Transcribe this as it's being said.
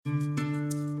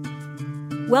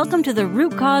Welcome to the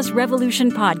Root Cause Revolution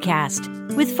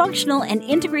podcast with functional and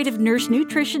integrative nurse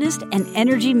nutritionist and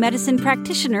energy medicine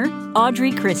practitioner,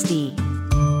 Audrey Christie.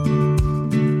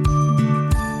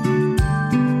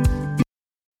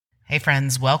 Hey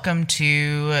friends, welcome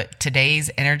to today's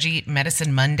Energy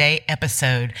Medicine Monday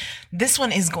episode. This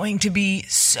one is going to be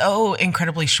so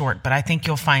incredibly short, but I think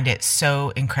you'll find it so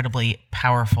incredibly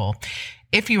powerful.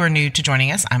 If you are new to joining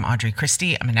us, I'm Audrey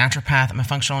Christie. I'm a naturopath. I'm a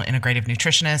functional integrative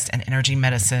nutritionist and energy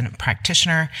medicine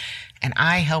practitioner, and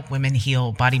I help women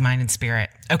heal body, mind, and spirit.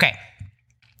 Okay,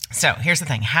 so here's the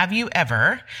thing. Have you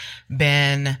ever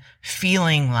been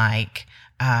feeling like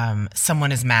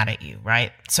someone is mad at you,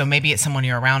 right? So maybe it's someone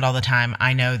you're around all the time.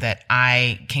 I know that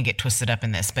I can get twisted up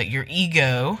in this, but your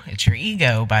ego, it's your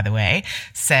ego, by the way,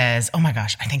 says, oh my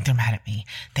gosh, I think they're mad at me.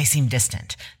 They seem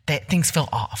distant. Things feel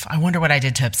off. I wonder what I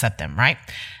did to upset them, right?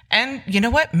 And you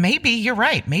know what? Maybe you're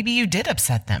right. Maybe you did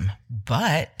upset them,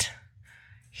 but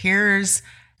here's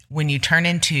when you tune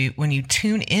into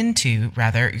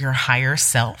your higher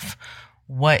self,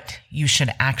 what you should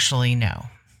actually know,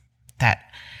 that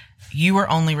you are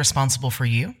only responsible for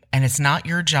you, and it's not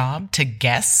your job to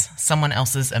guess someone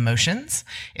else's emotions.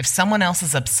 If someone else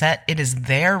is upset, it is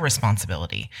their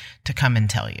responsibility to come and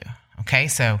tell you. Okay,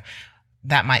 so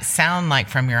that might sound like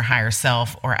from your higher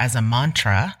self or as a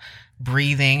mantra,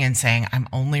 breathing and saying, I'm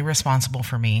only responsible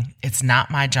for me. It's not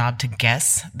my job to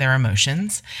guess their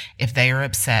emotions. If they are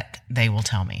upset, they will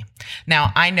tell me.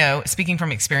 Now, I know, speaking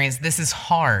from experience, this is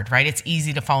hard, right? It's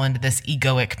easy to fall into this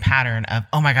egoic pattern of,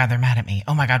 oh my God, they're mad at me.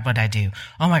 Oh my God, what did I do?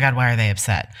 Oh my God, why are they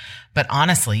upset? But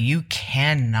honestly, you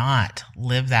cannot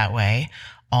live that way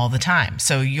all the time.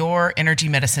 So your Energy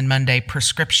Medicine Monday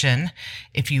prescription,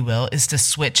 if you will, is to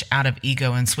switch out of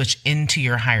ego and switch into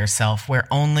your higher self, where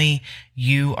only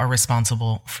you are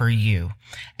responsible for you.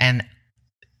 And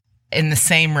in the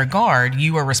same regard,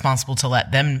 you are responsible to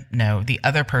let them know, the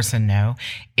other person know,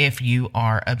 if you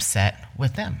are upset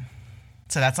with them.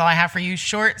 So that's all I have for you.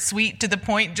 Short, sweet, to the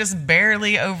point, just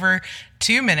barely over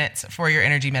 2 minutes for your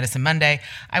Energy Medicine Monday.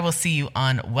 I will see you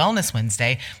on Wellness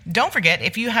Wednesday. Don't forget,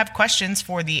 if you have questions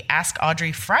for the Ask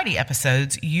Audrey Friday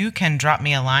episodes, you can drop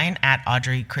me a line at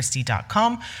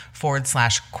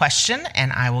audreychristie.com/question,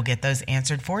 and I will get those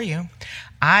answered for you.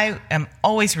 I am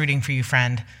always rooting for you,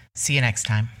 friend. See you next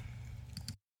time.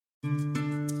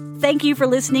 Thank you for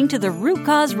listening to the Root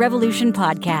Cause Revolution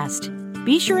podcast.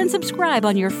 Be sure and subscribe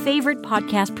on your favorite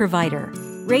podcast provider.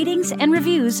 Ratings and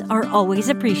reviews are always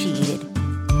appreciated.